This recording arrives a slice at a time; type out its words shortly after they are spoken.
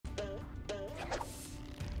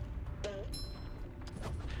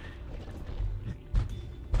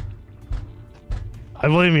I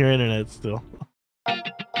blame your internet still.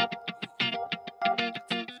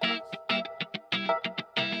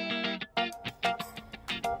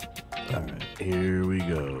 Alright, here we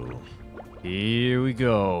go. Here we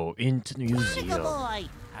go. Into the museum. Boy,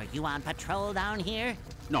 are you on patrol down here?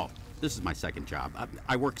 No, this is my second job.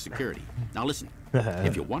 I work security. Now listen,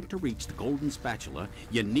 if you want to reach the golden spatula,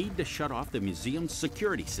 you need to shut off the museum's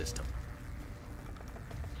security system.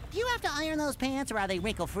 Do you have to iron those pants or are they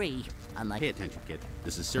wrinkle-free? Pay attention, kid.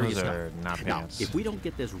 This is serious Those stuff. are not Now, pants. if we don't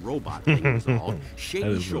get this robot thing resolved, Shady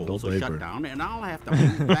is Shoals will adult shut vapor. down, and I'll have to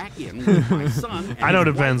move back in with my son and I know it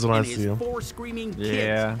his depends wife when I and see his him. 4 screaming kids.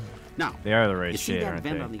 Yeah, Now, they are the right you see shade, that aren't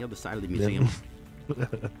vent they? on the other side of the museum?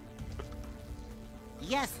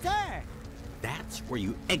 Yes, sir. That's where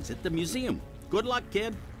you exit the museum. Good luck,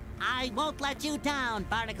 kid. I won't let you down,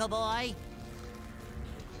 Barnacle Boy.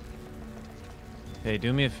 Hey,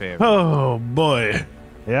 do me a favor. Oh boy.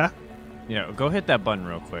 Yeah? Yeah, go hit that button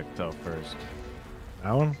real quick though first,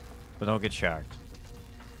 That one? but don't get shocked.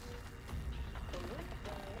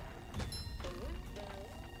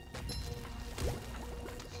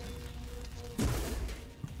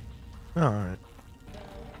 Alright.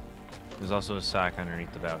 There's also a sock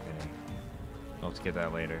underneath the balcony. Let's get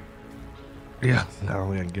that later. Yeah, I don't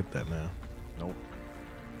think I can get that now. Nope.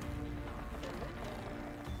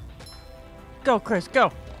 Go, Chris,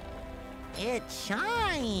 go. It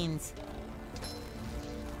shines.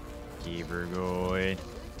 Keep her going.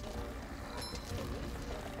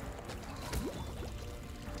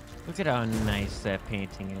 Look at how nice that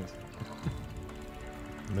painting is.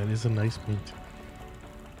 That is a nice paint.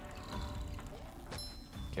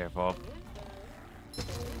 Careful.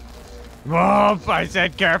 Oh, I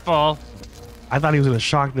said careful. I thought he was gonna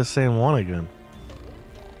shock the same one again.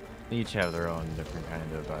 They each have their own different kind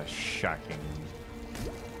of shocking.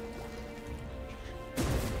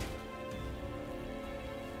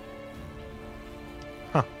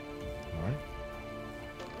 Huh. Alright.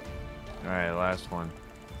 Alright, last one.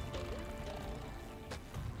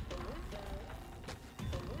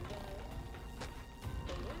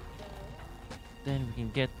 Then we can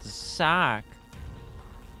get the sock.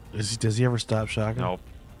 Does he ever stop shocking? Nope.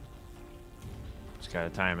 Just gotta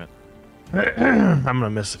time it. I'm gonna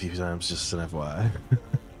miss a few times, just an FYI.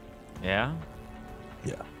 Yeah?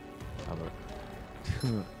 Yeah. How about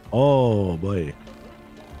Oh boy.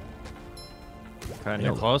 cutting it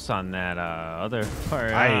Nailed it. close on that other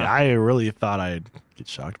part? I really thought I'd get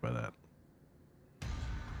shocked by that.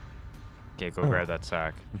 Okay, go grab that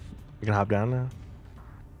sock. You can hop down now?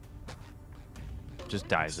 Just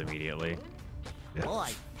dies immediately. Yeah. Boy,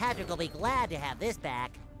 Patrick will be glad to have this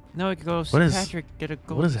back. No, we could go see What is- Patrick get a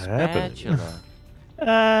gold what is happening? spatula.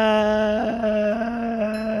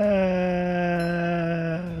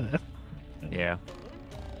 Yeah.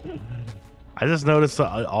 I just noticed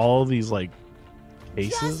all these like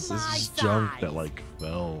cases. Just This my is junk size. that like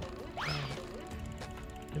fell.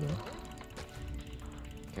 You know.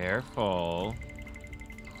 Careful.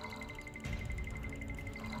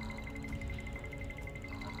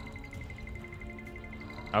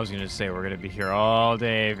 I was gonna say we're gonna be here all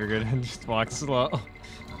day if you're gonna just walk slow.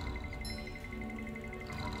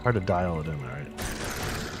 Hard to dial it in, alright.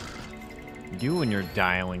 You and you're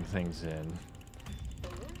dialing things in.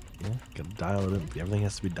 Yeah, gotta dial it in. Everything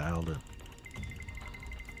has to be dialed in.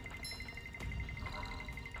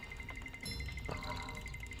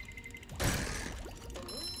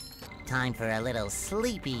 Time for a little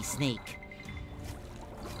sleepy sneak.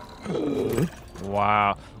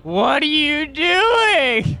 Wow. What are you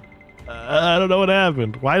doing? I don't know what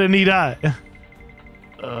happened. Why didn't he die?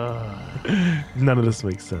 None of this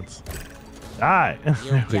makes sense. Die. You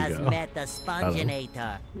There we just go. met the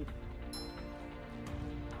Sponginator.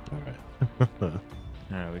 Alright.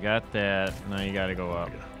 Alright, we got that. Now you gotta go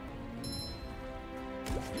up.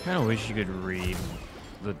 I kinda wish you could read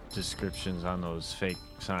the descriptions on those fake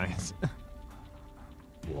signs.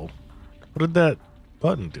 Whoa. What did that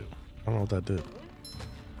button do? I don't know what that did.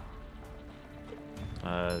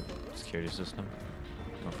 Security system.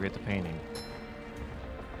 Don't forget the painting.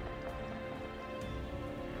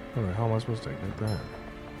 What the hell am I supposed to get that?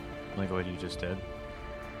 Like what you just did.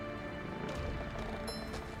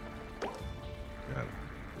 Got it.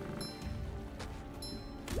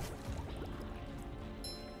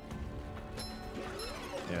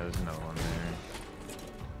 Yeah, there's another one there.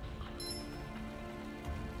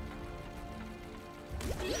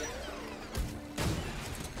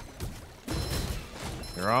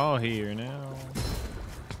 They're all here now.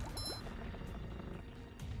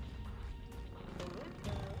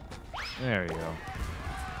 There you go.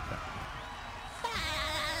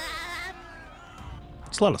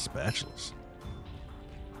 It's a lot of spatulas.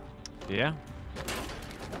 Yeah.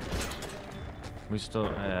 We still,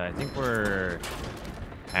 I think we're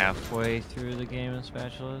halfway through the game in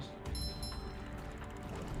spatulas.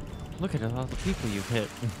 Look at all the people you've hit.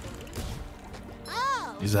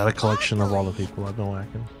 Oh, Is that a collection of all the lovely. people I've been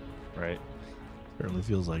whacking? Right. Certainly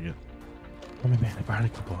feels like it. Oh my man,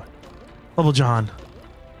 Barnacle Boy. Bubble John.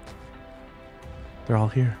 They're all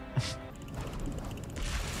here.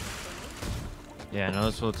 Yeah, now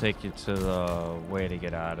this will take you to the way to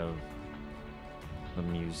get out of the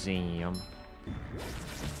museum.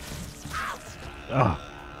 Oh,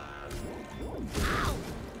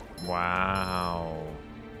 Wow.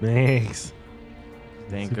 thanks.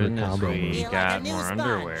 Thank Super goodness combo we move. Feel like got a new more sponge.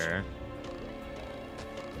 underwear.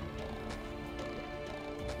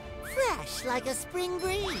 Fresh like a spring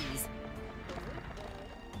breeze.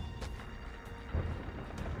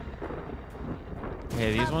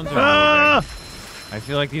 Hey, these ones are Ah! moving. I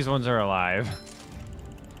feel like these ones are alive.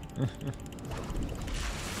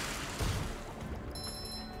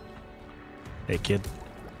 Hey kid,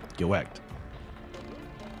 get whacked.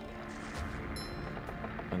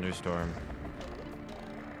 Thunderstorm.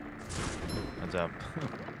 What's up?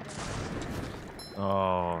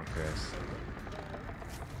 Oh, Chris.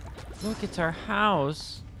 Look, it's our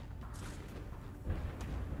house.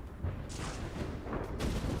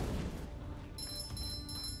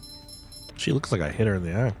 She looks like I hit her in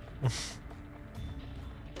the eye.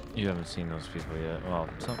 You haven't seen those people yet. Well,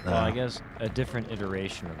 well, I guess a different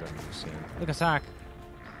iteration of them you've seen. Look, a sock.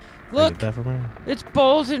 I Look, get that from her? it's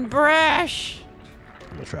Bolt and Brash.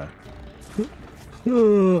 I'm gonna try.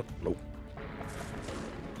 Nope.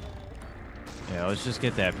 Yeah, let's just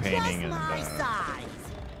get that painting Just and my size.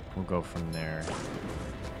 we'll go from there.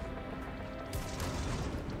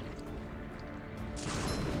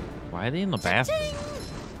 Why are they in the bathroom?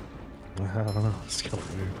 I don't know. It's kind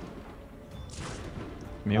of weird.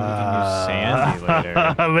 Maybe we can use Sandy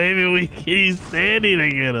later. Maybe we can use Sandy to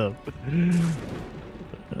get him.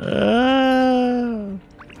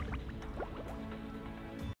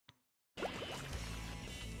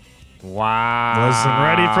 Wow. Wasn't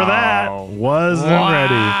ready for that. Wasn't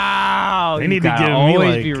Wow. They You need to gotta give me,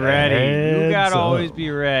 always like, be a ready. You heads gotta up. always be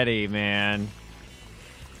ready, man.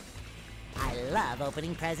 I love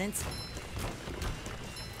opening presents.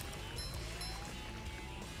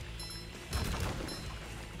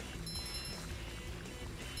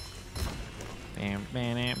 Bam,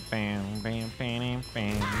 bam, bam, bam, bam, bam,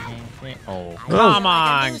 bam, bam. Oh, I come feel like a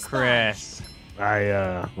on, new Chris.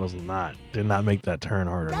 I did not make that turn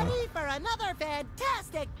hard enough. Ready for another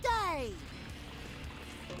fantastic day.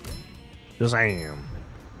 Yes, I am.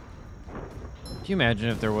 Can you imagine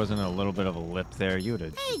if there wasn't a little bit of a lip there? You would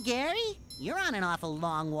have. Hey, Gary. You're on an awful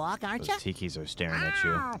long walk, aren't you? Those tikis are staring at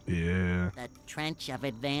you. Yeah. The trench of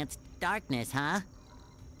advanced darkness, huh?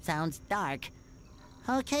 Sounds dark.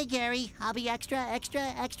 Okay, Gary. I'll be extra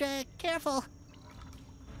careful.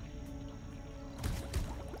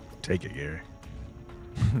 Take it, Gary.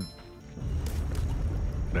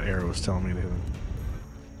 The arrow was telling me to hit him.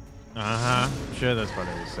 Uh-huh. I'm sure that's what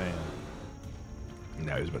I was saying.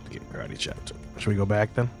 Now he's about to get karate chopped. Should we go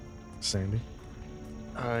back then, Sandy?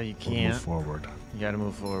 You Or move can't. forward. You gotta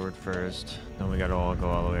move forward first. Then we gotta all go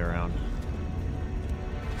all the way around.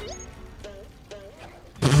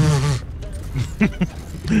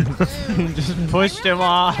 Just pushed him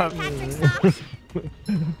off.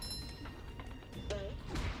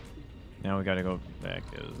 Now we gotta go back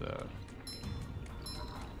as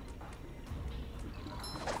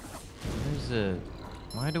where's the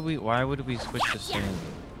why would we switch to Sandy?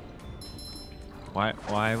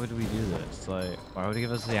 Why would we do this? Like, why would he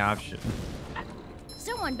give us the option?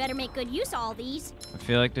 Someone better make good use of all these. I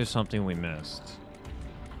feel like there's something we missed.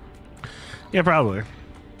 Yeah, probably.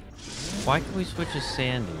 Why can we switch to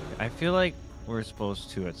Sandy? I feel like we're supposed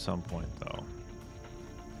to at some point, though.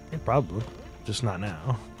 Yeah, probably. Just not now.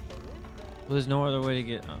 Well, there's no other way to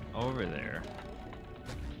get over there.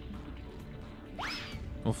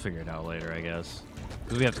 We'll figure it out later, I guess.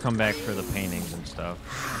 Because we have to come back for the paintings and stuff.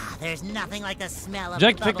 There's nothing like the smell of Would you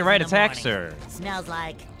like to pick the bubbles right in attack, morning. sir? Smells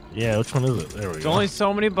like Yeah, which one is it? There we There's go. only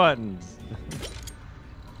so many buttons.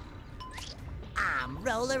 I'm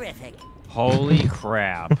rollerific. Holy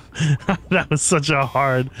crap. That was such a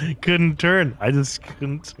hard. Couldn't turn. I just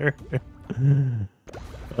couldn't turn.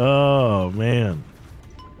 Oh, man.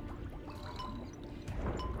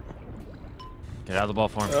 Get out of the ball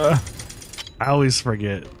form. I always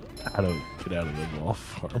forget how to get out of the ball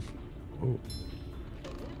farm. Ooh.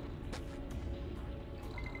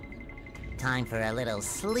 Time for a little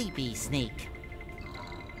sleepy sneak.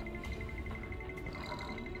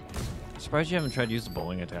 Surprised you haven't tried to use the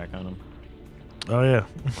bowling attack on him. Oh, yeah.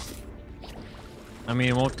 I mean,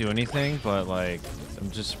 it won't do anything, but like, I'm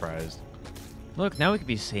just surprised. Look, now we could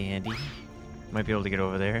be sandy. Might be able to get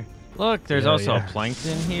over there. Look, there's also a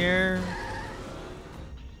plankton here.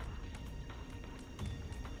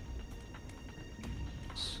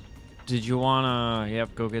 Did you wanna,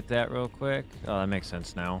 yep, go get that real quick? Oh, that makes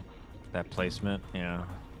sense now. That placement, yeah.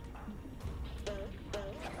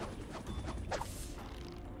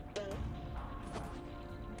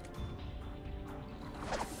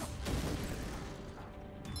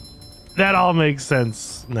 That all makes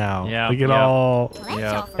sense now. Yeah, Like it yeah. all,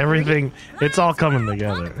 Yeah. everything, it's all coming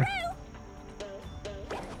together.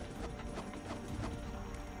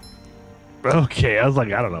 Okay, I was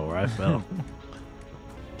like, I don't know where I fell.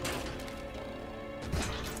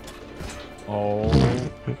 Oh,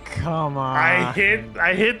 come on. I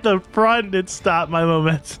hit the front. It stopped my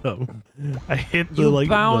momentum. I hit the You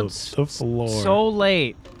bounced the floor. so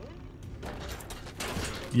late.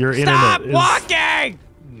 Your Stop internet walking!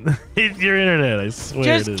 It's your internet. I swear.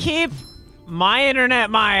 Just it is. keep my internet,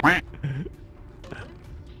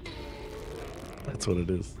 That's what it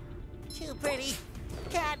is. Too pretty.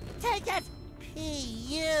 Cat, take it.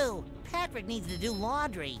 P.U. Patrick needs to do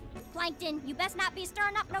laundry. Plankton, you best not be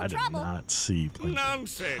stirring up no I did trouble. not see. Plankton.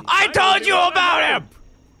 Nonsense. I told you about him!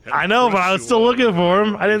 I know, but I was still looking for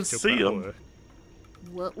him. I didn't see him.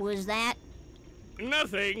 What was that?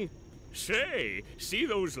 Nothing. Say, see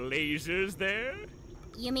those lasers there?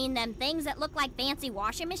 You mean them things that look like fancy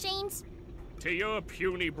washing machines? To your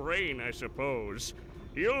puny brain, I suppose.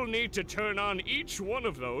 You'll need to turn on each one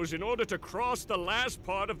of those in order to cross the last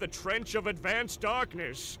part of the trench of advanced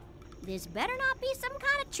darkness. This better not be some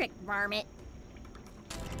kind of trick, varmint.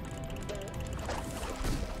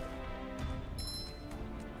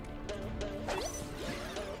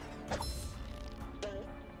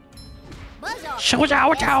 Buzz off. Show it.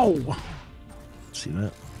 See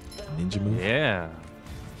that ninja move? Yeah.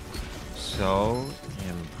 So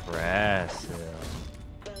impressive.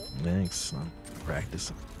 Thanks. I'm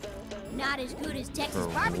practicing. Not as good as Texas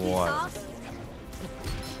For barbecue what? sauce.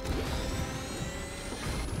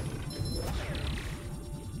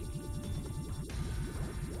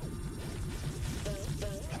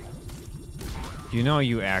 You know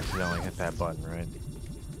you accidentally hit that button, right?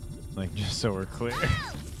 Like, just so we're clear.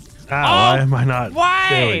 Why am I not? Why?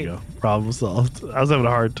 There we go. Problem solved. I was having a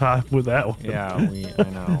hard time with that one. Yeah, I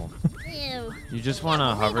know. Ew. You just want to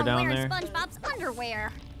Can't believe hover I'm down wearing there? SpongeBob's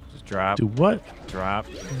underwear. Just drop. Do what? Drop.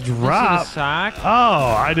 Drop. This is a sock? Oh,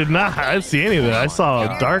 I did not. I didn't see any of that. I saw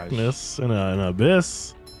gosh. darkness and an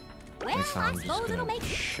abyss. Well, Next time I I'm just suppose it'll gonna make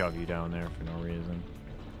shove you down there for no reason.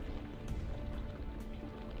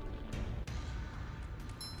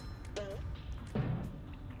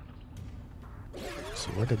 So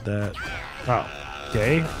where did that? Oh,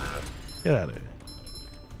 okay. Get out of here.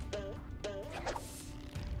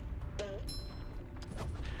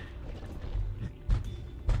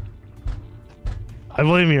 I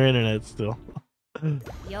blame your internet still.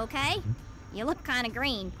 You okay? You look kind of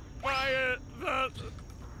green. Why,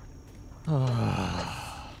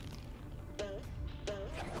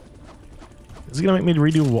 Is it gonna make me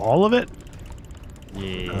redo all of it?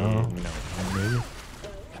 Yeah. Oh. No. Maybe.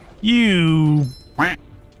 You.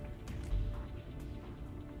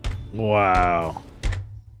 Wow.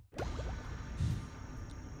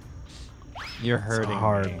 You're hurting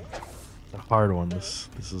hard. me. It's a hard one. This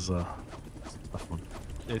is a tough one.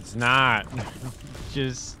 It's not.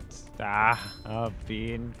 Just stop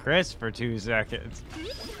being Chris for 2 seconds.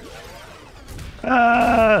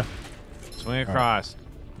 Ah! Swing across.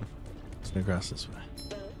 Swing across this way.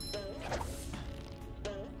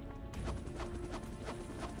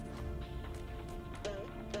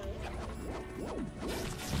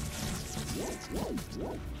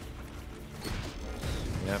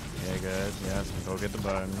 Yep. Yeah, good. Yes. Go get the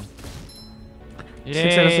button. 6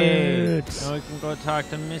 out of Yay! 6. Now we can go talk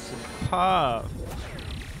to Mrs. Puff.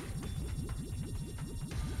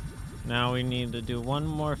 Now we need to do one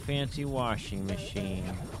more fancy washing machine.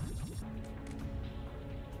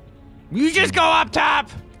 You just go up top!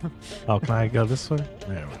 Oh, can I go this way?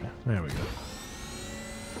 There we go. There we go.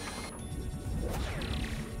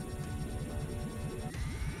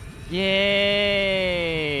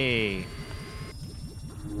 Yay!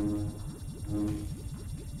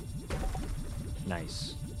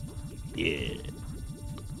 Nice. Yeah.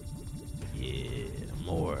 Yeah.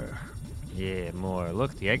 More. Yeah, more.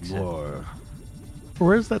 Look, the exit. More.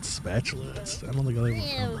 Where's that spatula? I don't think I'll ever Ew.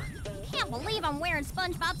 find that. Can't believe I'm wearing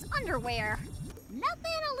SpongeBob's underwear.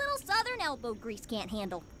 Nothing a little southern elbow grease can't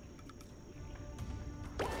handle.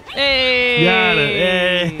 Hey! Got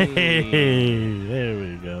it. Hey. There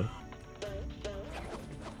we go.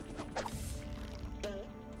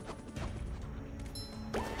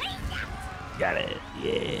 Got it.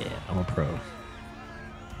 Yeah. I'm a pro.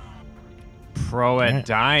 Pro at Alright.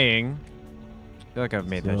 dying. I feel like I've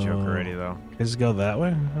made that joke already, though. Just go that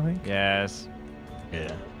way, I think. Yes.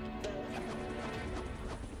 Yeah.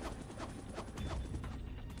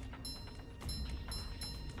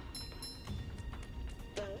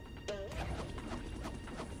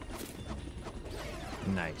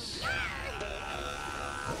 Nice.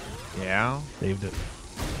 Yeah. Saved it.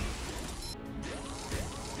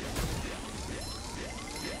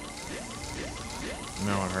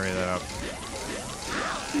 No, hurry that up.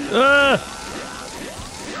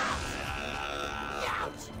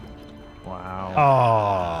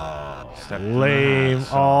 Wow. Oh, Stepped in lame. the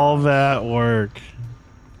All sauce. that work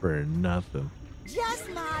for nothing. Just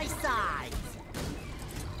my size.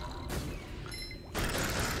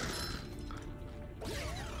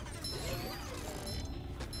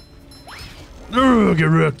 Ugh, get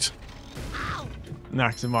rooked.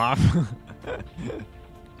 Knocks him off.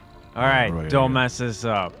 All right, Right. don't mess this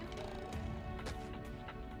up.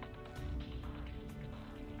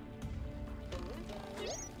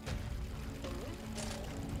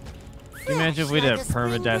 Can you imagine if we did a Like a spring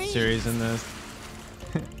permadeath breeze. series in this?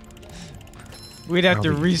 We'd have I to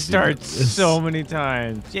don't think you can do restart this. so many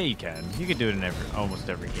times. Yeah, you can. You can do it in almost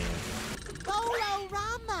every game.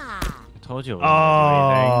 Bolorama. I told you I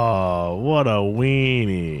wouldn't Oh, what a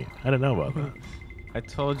weenie. I didn't know about that. do anything. I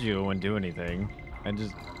told you I wouldn't do anything. I'm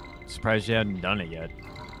just surprised you hadn't done it yet.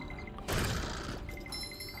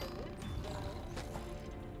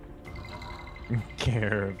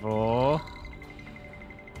 Careful.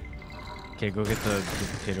 Okay, go get the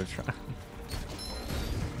potato trap.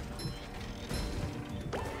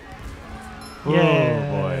 Oh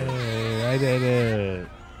boy. I did it.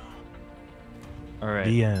 All right.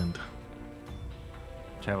 The end.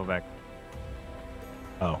 Travel back.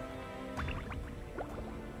 Oh.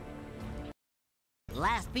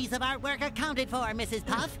 Last piece of artwork accounted for, Mrs.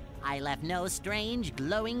 Puff. I left no strange,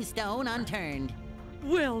 glowing stone unturned.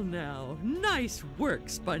 Well now, nice work,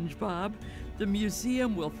 SpongeBob. The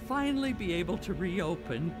museum will finally be able to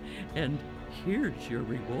reopen, and here's your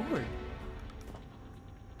reward.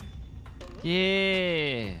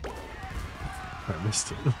 Yeah. I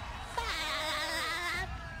missed it.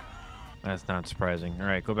 That's not surprising. All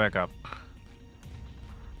right, go back up.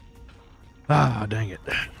 Ah, dang it.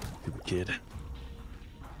 Stupid kid.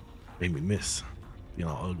 Made me miss. Being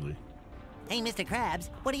all ugly. Hey, Mr. Krabs,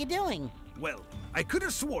 what are you doing? Well, I could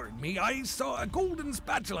have sworn me I saw a golden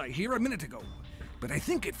spatula here a minute ago, but I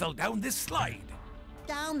think it fell down this slide.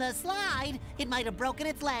 Down the slide? It might have broken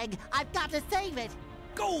its leg. I've got to save it.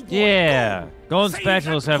 Go, boy, Yeah. go. Golden Save that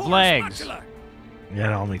spatulas have core legs. spatula. Yeah,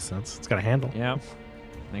 it all makes sense. It's got a handle. Yep.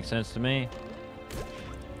 Makes sense to me.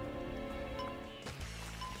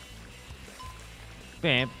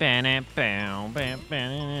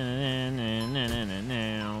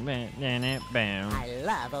 I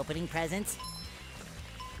love opening presents.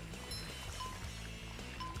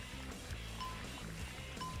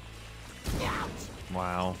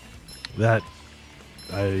 Wow. That,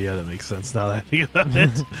 yeah, that makes sense now that I think about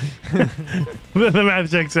it. The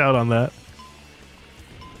math checks out on that.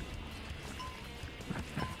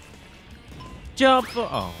 Jump.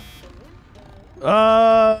 Oh.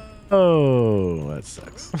 Oh, that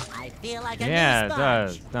sucks. I feel like a Yeah, new it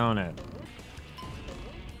does, sponge. don't it?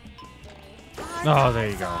 Oh, there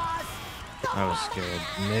you go. I was scared.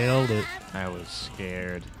 Nailed it. I was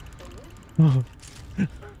scared.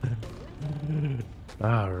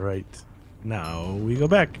 All right. Now we go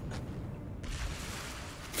back.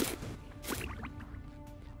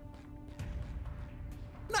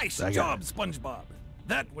 Nice I got job, SpongeBob.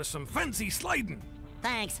 That was some fancy sliding.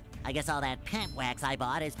 Thanks. I guess all that pant wax I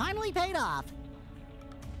bought is finally paid off.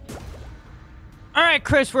 All right,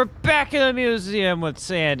 Chris, we're back in the museum with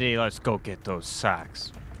Sandy. Let's go get those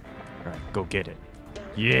socks. All right, go get it.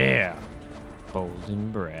 Yeah. Bold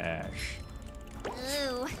and brash.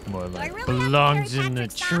 Ooh. More Do I like really have to belongs carry in the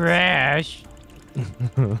Patrick's socks? trash.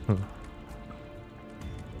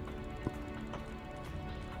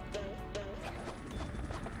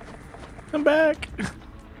 Come back.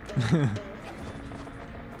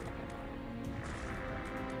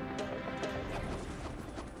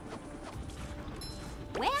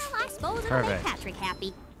 Well, I suppose it'll make Perfect. Patrick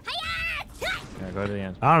happy. Hiya! Yeah, go to the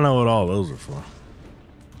end. I don't know what all those are for.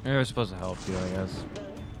 They were supposed to help you, I guess.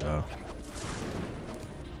 Oh.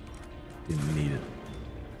 Didn't need it.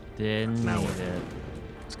 Didn't Now need what? it.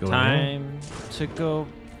 Let's go. Time to go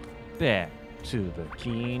back to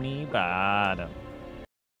Bikini Bottom.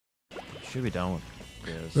 Should be done with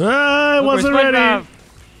this. I Look, wasn't where's ready. SpongeBob?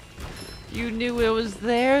 You knew it was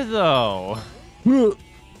there, though.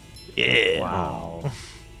 Yeah. Wow.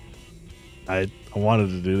 I wanted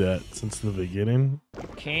to do that since the beginning.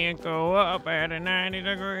 Can't go up at a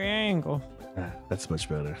 90-degree angle. That's much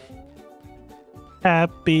better.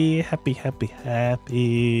 Happy to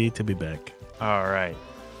be back. All right.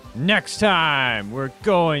 Next time, we're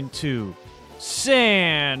going to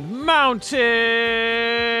Sand Mountain.